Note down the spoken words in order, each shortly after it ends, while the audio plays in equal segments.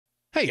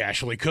Hey,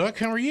 Ashley Cooke,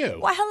 how are you?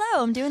 Why,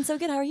 hello. I'm doing so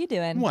good. How are you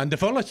doing?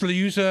 Wonderful. Let's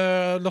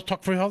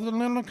talk for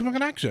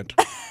an accent.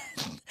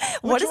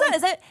 What is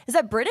that? Is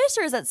that British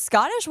or is that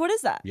Scottish? What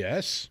is that?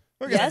 Yes.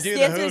 We're gonna Yes, do the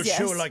the answer whole is yes.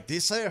 show like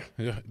this there.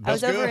 Yeah, I was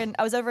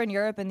that's over in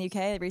Europe and the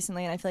UK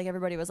recently, and I feel like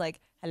everybody was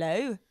like,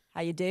 "Hello,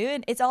 how you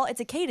doing?" It's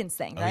a cadence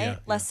thing, right? yeah,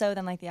 Less so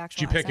than like the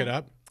actual. Did you pick accent. it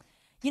up?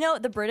 You know,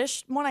 the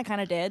British one I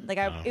kind of did. Like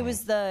it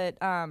was the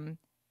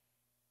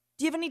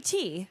do you have any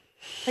tea?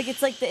 Like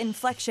it's like the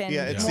inflection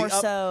It's more the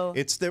up, so.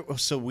 It's there.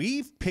 So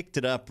we've picked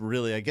it up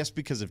really, I guess,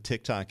 because of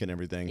TikTok and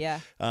everything. Yeah.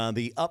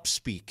 The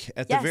upspeak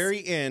at Yes. the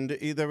very end.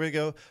 There we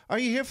go. Are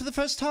you here for the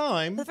first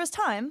time? For the first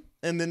time.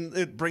 And then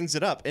it brings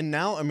it up, and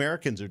now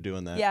Americans are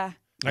doing that. Yeah.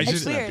 I It's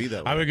just- weird. Be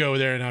that I way. would go over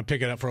there and I'd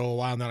pick it up for a little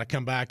while, and then I'd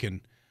come back and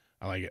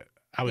I like it.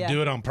 I would Yeah.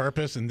 do it on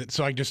purpose, and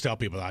so I just tell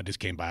people I just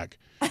came back.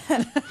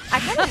 I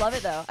kind of love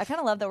it though. I kind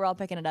of love that we're all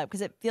picking it up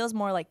because it feels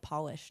more like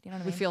polished. You know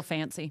what I We mean? feel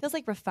fancy. Feels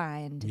like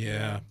refined.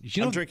 Yeah.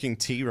 You know, I'm drinking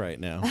tea right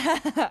now.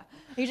 Are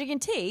you drinking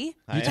tea?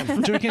 I am.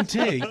 I'm drinking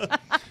tea.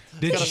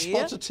 Did Got a you,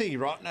 spot of tea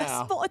right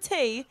now. Spot of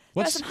tea. Got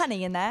What's- some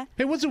honey in there.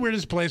 hey, what's the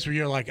weirdest place where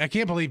you're like, I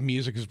can't believe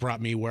music has brought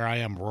me where I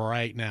am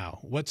right now?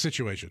 What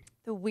situation?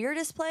 The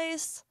weirdest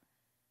place?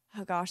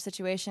 Oh gosh,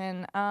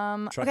 situation.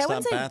 Truck okay, I stop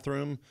wouldn't say.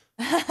 bathroom.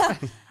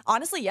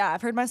 Honestly, yeah,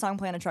 I've heard my song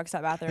play in a truck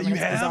stop bathroom. You And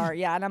it's have? bizarre.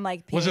 Yeah, and I'm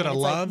like, Was it peeing. a It's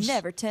Love's? Like,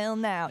 never till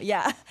now.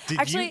 Yeah, Did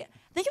actually, you-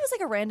 I think it was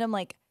like a random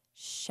like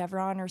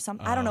Chevron or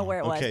something. I don't know where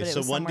it was. Okay, but it so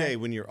was one somewhere. day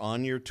when you're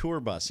on your tour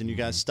bus and you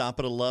guys stop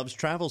at a Love's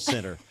Travel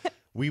Center,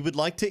 we would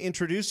like to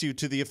introduce you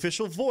to the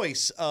official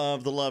voice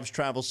of the Love's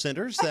Travel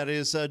Centers. That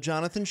is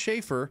Jonathan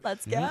Schaefer,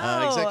 Let's go.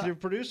 executive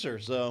producer.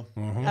 So,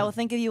 I will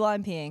think of you while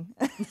I'm peeing.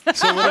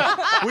 so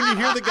when you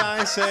hear the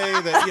guy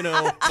say that, you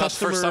know, That's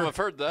the first time customer, I've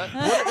heard that.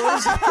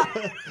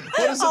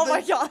 what is it? Oh my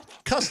that- god!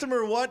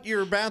 Customer, what?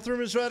 Your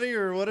bathroom is ready,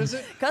 or what is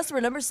it?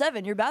 Customer number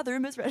 7, your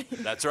bathroom is ready.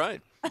 That's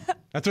right.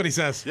 That's what he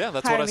says. Yeah,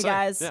 that's Hire what I me, say.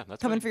 guys. Yeah,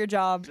 that's Coming right. for your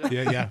job.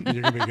 Yeah,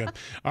 you're gonna be good.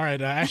 All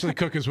right, Ashley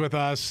Cooke is with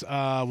us.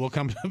 We'll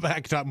come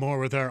back, talk more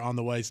with her on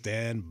the way.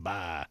 Stand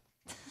by.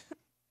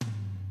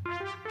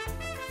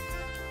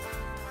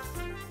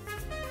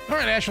 All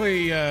right,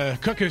 Ashley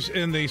Cooke is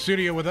in the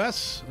studio with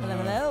us.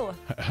 Hello.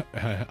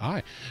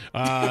 Hi.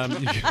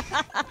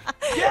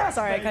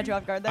 Sorry, I cut you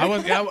off guard there.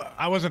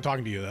 I wasn't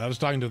talking to you. I was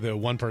talking to the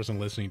one person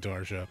listening to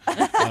our show. We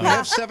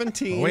have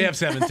 17. We have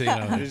 17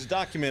 of them. It's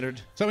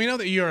documented. So we know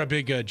that you're a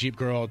big Jeep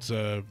girl. It's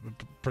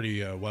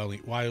pretty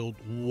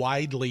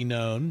widely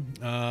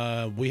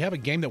known. We have a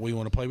game that we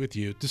want to play with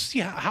you to see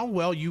how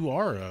well you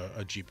are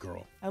a Jeep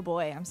girl. Oh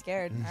boy, I'm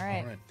scared. All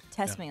right. All right.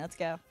 Test me. Let's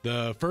go.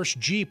 The first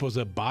Jeep was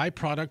a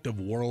byproduct of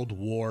World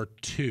War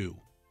II.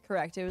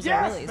 Correct. It was a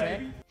Willys,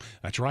 right?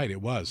 That's right,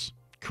 it was.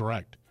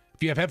 Correct.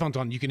 If you have headphones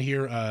on, you can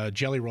hear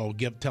Jelly Roll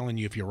telling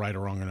you if you're right or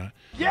wrong or not.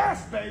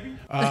 Yes, baby.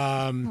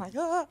 I'm like,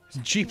 ah.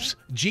 Jeeps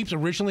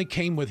originally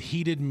came with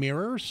heated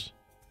mirrors.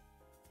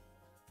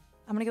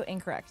 I'm gonna go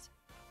incorrect.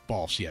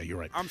 False. Yeah, you're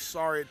right. I'm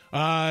sorry.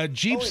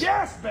 Jeeps.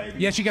 Yes, baby.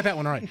 Yes, you got that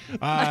one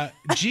right.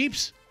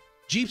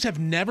 Jeeps have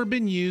never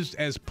been used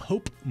as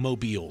Pope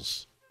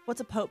mobiles. What's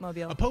a Pope A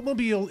mobile? Pope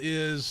mobile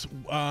is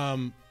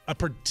a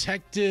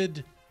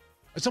protected.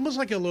 It's almost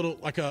like a little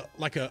like a.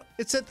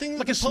 It's that thing that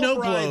Like the a snow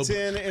Pope rides globe.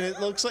 in, and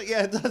it looks like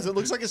it does. It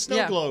looks like a snow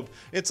Yeah. globe.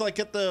 It's like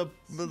at the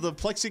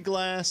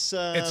plexiglass.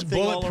 It's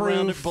thing all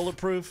around it, bulletproof.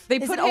 bulletproof. They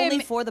Is put it only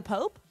him. for the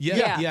Pope?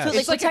 Yeah. So It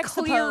it's like a protects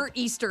the clear Pope,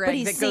 Easter but egg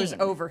he's that goes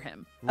seen. over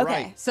him. Okay.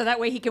 Right. So that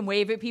way he can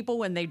wave at people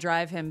when they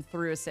drive him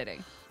through a city.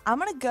 I'm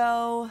gonna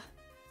go.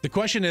 The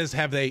question is,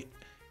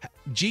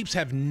 Jeeps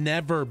have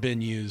never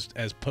been used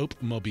as Pope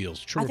mobiles.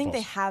 True I or think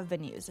false? they have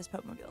been used as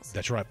Pope mobiles.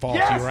 That's right. False.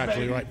 Yes, You're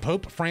actually baby. right.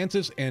 Pope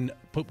Francis and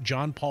Pope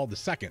John Paul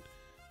II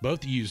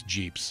both used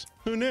Jeeps.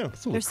 Who knew?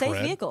 That's a little They're safe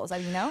cred. vehicles. I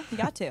mean, you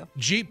got to.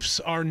 Jeeps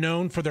are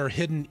known for their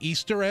hidden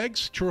Easter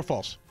eggs. True or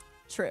false?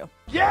 True.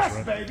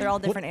 Yes, baby. They're all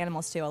different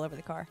animals too, all over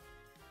the car.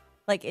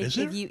 Like Is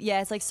if there?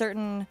 yeah, it's like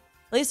certain.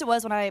 At least it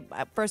was when I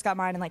first got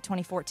mine in like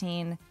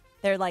 2014.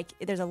 They're like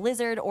there's a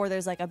lizard or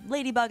there's like a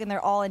ladybug, and they're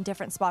all in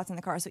different spots in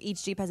the car. So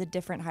each Jeep has a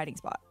different hiding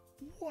spot.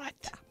 What?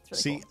 It's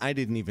really See, cool. I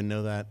didn't even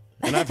know that.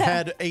 And I've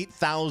had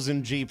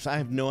 8,000 Jeeps. I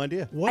have no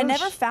idea. I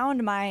never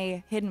found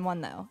my hidden one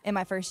though in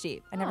my first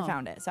Jeep. I never Oh.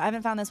 found it, so I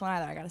haven't found this one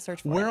either. I got to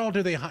search for Where it. all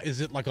do they? Is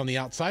it like on the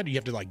outside, or you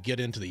have to like get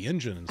into the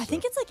engine and I stuff?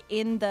 think it's like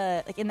in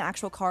the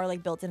actual car,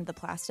 like built into the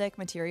plastic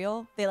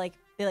material. They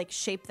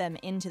shape them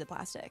into the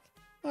plastic.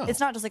 Oh.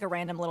 It's not just like a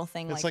random little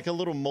thing. It's like a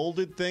little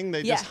molded thing.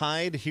 They Yeah. just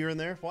hide here and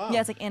there. Wow.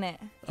 yeah, it's like in it.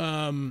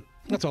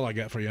 That's all I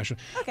got for you, Ashley.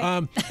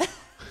 Okay.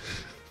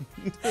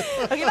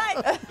 Okay,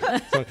 bye.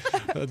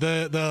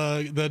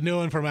 The new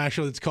one from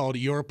Ashley, it's called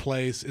Your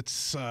Place. It's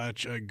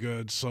such a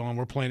good song.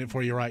 We're playing it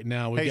for you right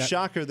now. Hey,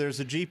 shocker, there's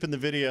a Jeep in the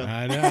video.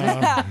 I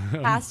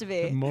know. Has to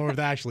be. More with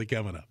Ashley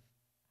coming up.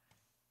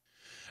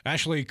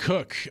 Ashley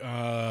Cooke,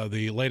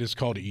 the latest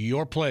called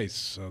Your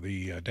Place,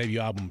 the debut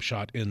album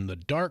shot in the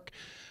dark.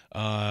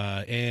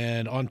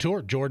 And on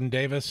tour, Jordan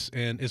Davis.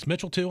 And is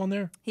Mitchell too on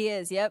there? He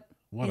is. Yep.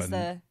 What He's a-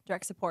 the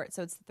direct support,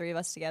 so it's the three of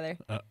us together.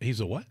 He's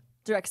a what?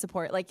 direct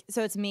support. Like,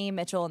 so it's me,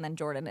 Mitchell, and then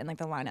Jordan in like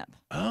the lineup.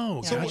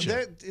 Oh, So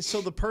gotcha.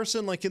 so the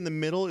person like in the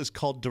middle is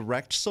called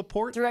direct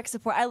support. Direct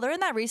support. I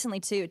learned that recently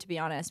too, to be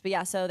honest. But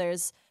yeah, so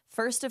there's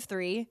first of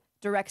three,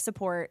 direct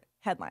support,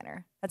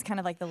 headliner. That's kind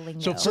of like the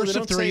lingo. So So they First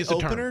of don't three say is the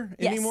term. opener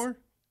Yes. anymore.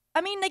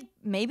 I mean, like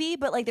maybe,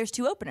 but like there's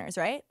two openers,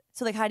 right?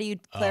 So like, how do you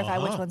clarify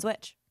which one's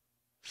which?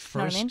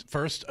 know what I mean?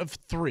 First of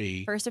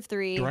three. First of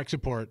three, Direct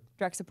support.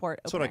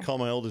 support. That's what I opener. call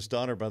my oldest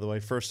daughter, by the way.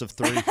 First of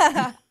three.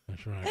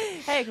 That's right.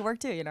 Hey, it could work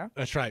too, you know.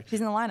 That's right. She's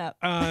in the lineup.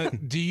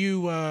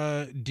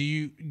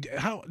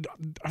 How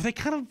are they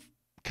kind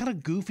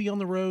of goofy on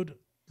the road?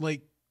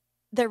 Like,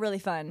 They're really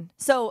fun.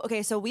 So,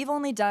 okay, so we've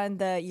only done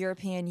the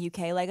European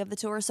UK leg of the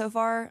tour so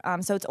far.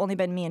 So it's only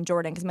been me and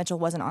Jordan because Mitchell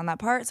wasn't on that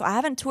part. So I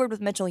haven't toured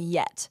with Mitchell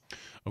yet.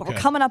 But we're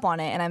Okay. coming up on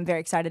it, and I'm very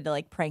excited to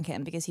like prank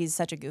him because he's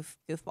such a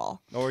goofball.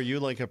 Or are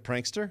you like a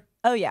prankster?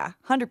 Oh yeah,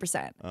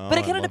 100%. Oh, But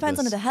it I kind of love depends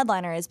on who this. the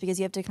headliner is because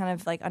you have to kind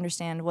of like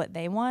understand what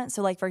they want.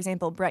 So like for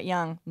example, Brett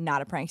Young,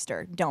 not a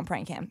prankster. Don't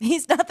prank him.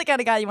 He's not the kind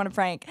of guy you want to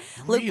prank.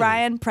 Really? Luke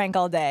Bryan, prank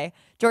all day.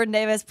 Jordan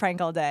Davis, prank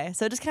all day.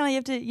 So just kind of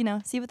you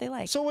have to see what they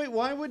like. So wait,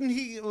 why wouldn't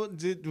he?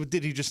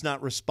 Did he just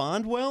not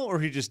respond well, or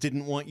he just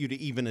didn't want you to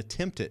even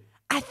attempt it?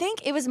 I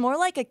think it was more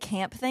like a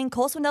camp thing.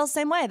 Cole Swindell's the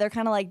same way. They're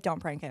kind of like,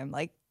 don't prank him.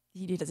 Like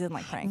he doesn't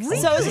like pranks. So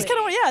it's just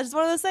kind of just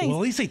one of those things. well,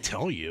 at least they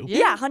tell you.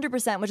 Yeah,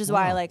 100%. Which is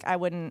why Wow. like I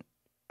wouldn't.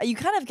 You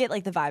kind of get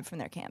like the vibe from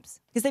their camps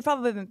because they've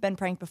probably been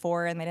pranked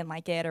before and they didn't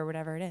like it or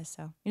whatever it is.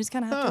 So you just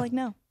kind of have to like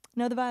know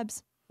the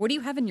vibes. What do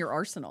you have in your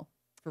arsenal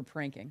for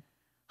pranking?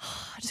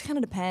 It just kind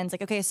of depends.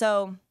 Like okay,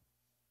 so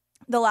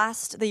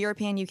the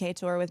European UK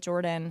tour with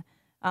Jordan.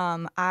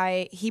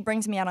 He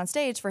brings me out on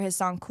stage for his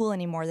song "Cool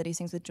Anymore" that he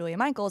sings with Julia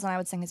Michaels, and I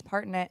would sing his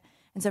part in it.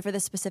 And so for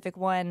this specific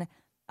one,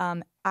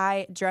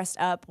 I dressed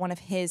up one of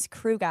his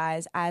crew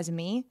guys as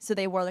me. So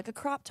they wore like a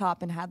crop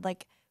top and had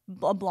like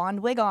a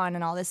blonde wig on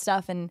and all this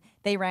stuff. And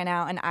they ran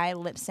out, and I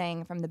lip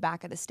sang from the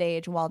back of the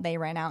stage while they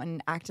ran out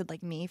and acted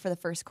like me for the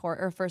first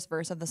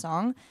verse of the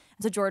song.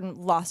 And so Jordan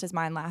lost his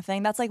mind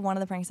laughing. That's like one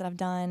of the pranks that I've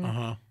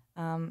done.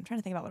 I'm trying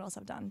to think about what else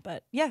I've done,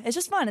 but yeah, it's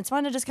just fun. It's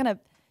fun to just kind of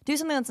do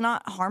something that's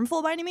not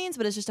harmful by any means,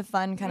 but it's just a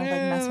fun kind of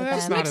like mess with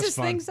that's them. not as Mixes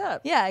fun. things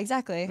up. Yeah,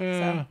 exactly. So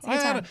it's a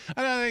good time.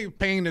 I don't think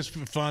pain is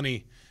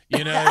funny.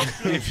 You know,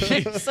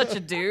 if Such a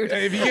dude.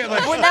 you get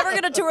like We're never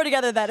gonna tour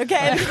together then,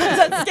 okay? Because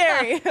that's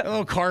scary. a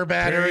little car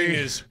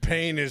battery.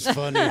 Pain is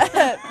funny.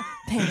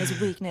 Pain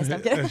is weakness. No,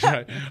 I'm kidding. That's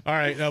right. All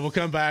right, we'll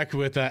come back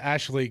with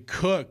Ashley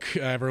Cooke,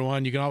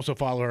 everyone. You can also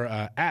follow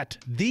her at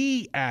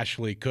the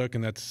Ashley Cooke,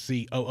 and that's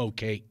Cooke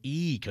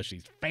because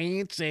she's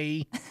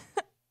fancy.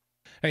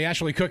 Hey,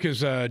 Ashley Cooke is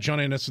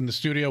joining us in the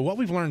studio. What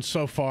we've learned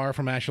so far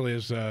from Ashley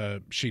is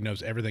she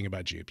knows everything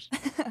about Jeeps.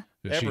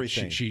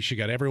 Everything. She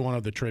got every one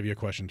of the trivia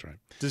questions right.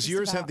 Does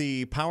yours have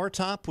the power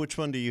top? Which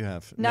one do you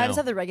have? No, I just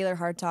have the regular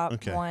hardtop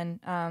Okay. one,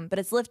 but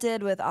it's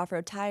lifted with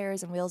off-road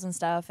tires and wheels and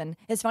stuff. And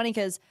it's funny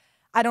because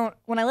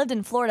when I lived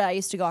in Florida, I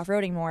used to go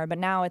off-roading more, but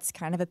now it's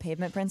kind of a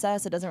pavement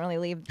princess. It doesn't really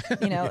leave,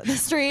 the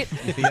street.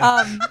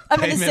 I'm in the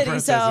Pavement city,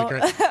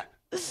 princess so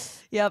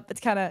is yep, it's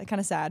kind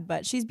of sad,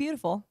 but she's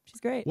beautiful. She's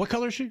great. What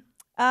color is she?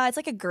 It's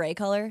like a gray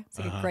color. It's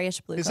like a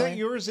grayish blue Is color. that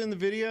yours in the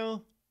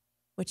video?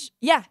 Which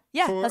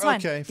that's mine.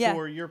 Okay, Yeah.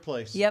 for your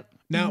place. Yep.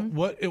 Now,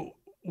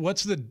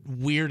 what's the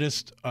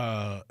weirdest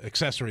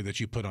accessory that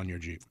you put on your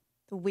Jeep?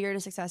 The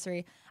weirdest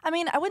accessory. I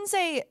mean, I wouldn't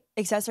say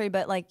accessory,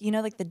 but like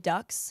like the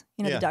ducks.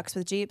 Yeah. The ducks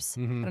with Jeeps.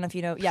 I don't know if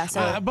you know. Yeah. So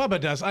Bubba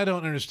does. I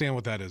don't understand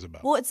what that is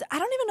about. well, I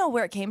don't even know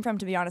where it came from,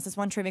 to be honest. It's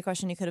one trivia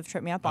question you could have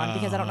tripped me up on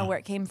because I don't know where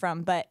it came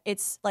from. But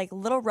it's like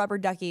little rubber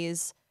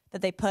duckies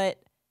that they put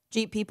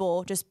Jeep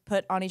people just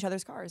put on each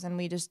other's cars,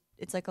 and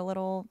it's like a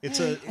little. It's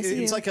 "Hey, I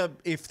see it's you." like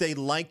if they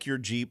like your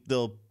Jeep,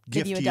 they'll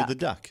Give gift you a you duck. the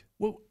duck.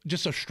 Well,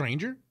 just a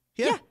stranger?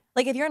 Yeah.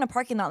 Like if you're in a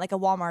parking lot, like a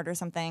Walmart or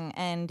something,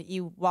 and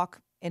you walk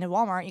into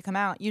Walmart, you come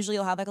out, usually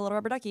you'll have like a little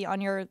rubber ducky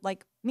on your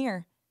like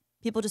mirror.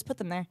 People just put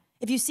them there.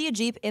 If you see a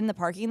Jeep in the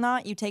parking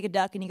lot, you take a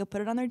duck and you go put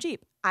it on their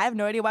Jeep. I have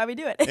no idea why we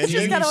do it. It's And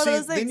just kind of one of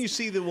those then things. you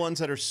see the ones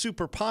that are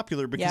super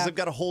popular because Yeah. they've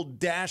got a whole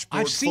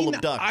dashboard I've full seen of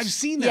that. ducks. I've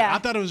seen that. Yeah. I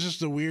thought it was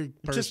just a weird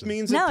person. It just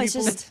means that No,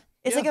 people. it's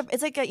Yeah.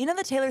 like a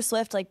the Taylor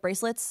Swift like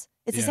bracelets.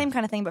 It's the Yeah. same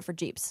kind of thing, but for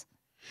Jeeps.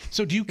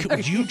 So do you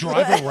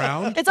drive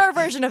around? It's our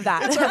version of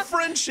that. It's our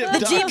friendship the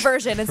duck. Jeep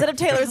version instead of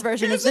Taylor's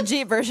version. It's the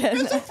Jeep version.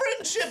 It's a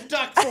friendship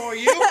duck for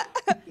you.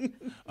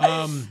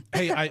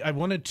 Hey, I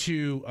wanted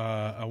to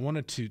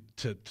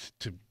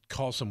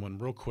call someone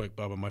real quick,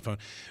 Bob, on my phone.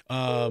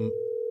 I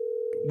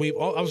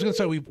was going to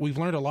say we've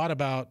learned a lot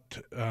about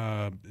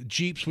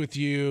Jeeps with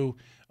you,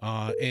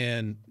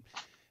 and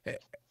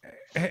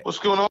What's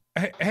going on?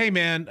 hey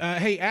man,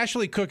 hey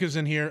Ashley Cooke is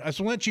in here. I just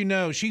want to let you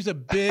know she's a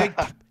big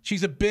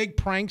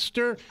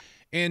prankster,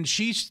 and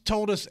she's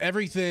told us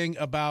everything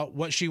about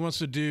what she wants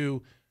to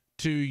do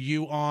to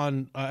you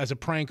on as a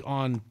prank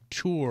on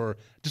tour.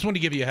 Just wanted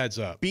to give you a heads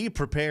up. Be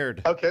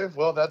prepared. Okay,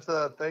 well, that's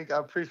a thing. I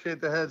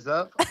appreciate the heads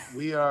up.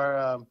 We are,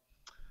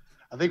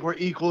 I think we're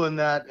equal in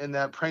that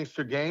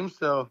prankster game.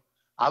 So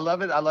I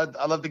love it. I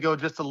love to go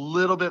just a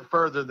little bit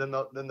further than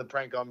the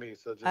prank on me.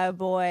 So Oh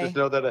boy, just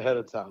know that ahead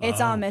of time. it's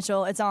on,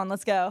 Mitchell. It's on.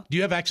 Let's go. Do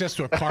you have access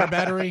to a car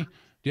battery?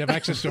 Do you have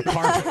access to a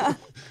car?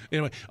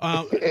 Anyway,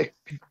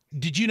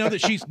 did you know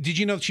that she's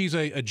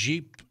a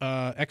Jeep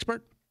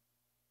expert?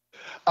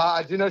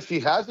 I do know she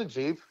has a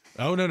Jeep.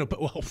 Oh no, but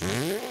well,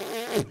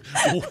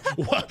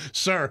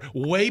 sir,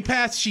 way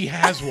past she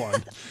has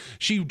one.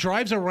 She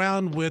drives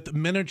around with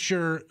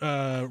miniature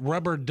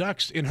rubber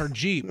ducks in her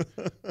Jeep.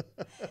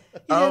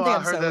 Oh, I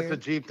heard that's a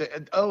Jeep thing.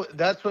 Oh,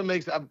 that's what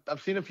makes.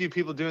 I've seen a few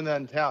people doing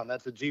that in town.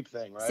 That's a Jeep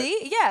thing, right?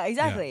 See? Yeah,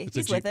 exactly. Yeah,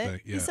 He's with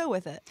it. Yeah. He's so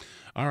with it.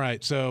 All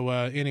right. So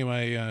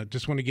anyway,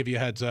 just want to give you a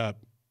heads up.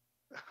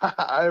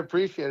 I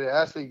appreciate it.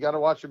 Ashley, you got to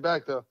watch your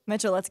back, though.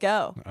 Mitchell, let's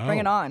go. Bring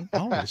it on.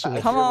 Oh,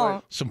 come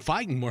on. Some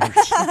fighting words.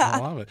 I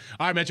love it.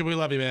 All right, Mitchell, we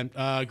love you, man.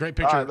 Great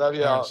picture. All right, love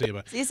you all. See you,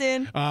 bye. See you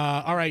soon.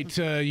 All right,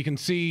 you can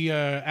see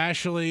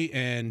Ashley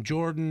and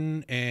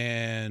Jordan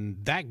and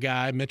that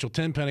guy, Mitchell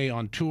Tenpenny,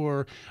 on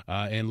tour,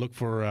 and look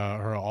for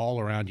her all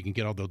around. You can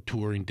get all the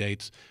touring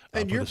dates.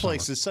 And Your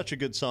Place is such a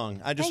good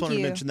song. I just wanted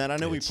to mention that. I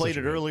know we played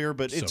it earlier,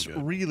 but it's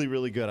really,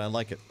 really good. I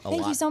like it a lot.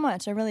 Thank you so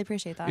much. I really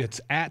appreciate that.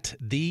 It's at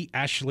the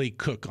Ashley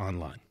Cooke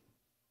online.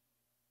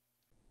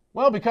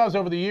 Well, because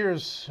over the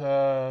years,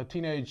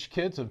 teenage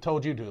kids have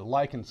told you to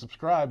like and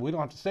subscribe, we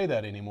don't have to say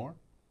that anymore.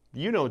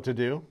 You know what to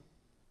do.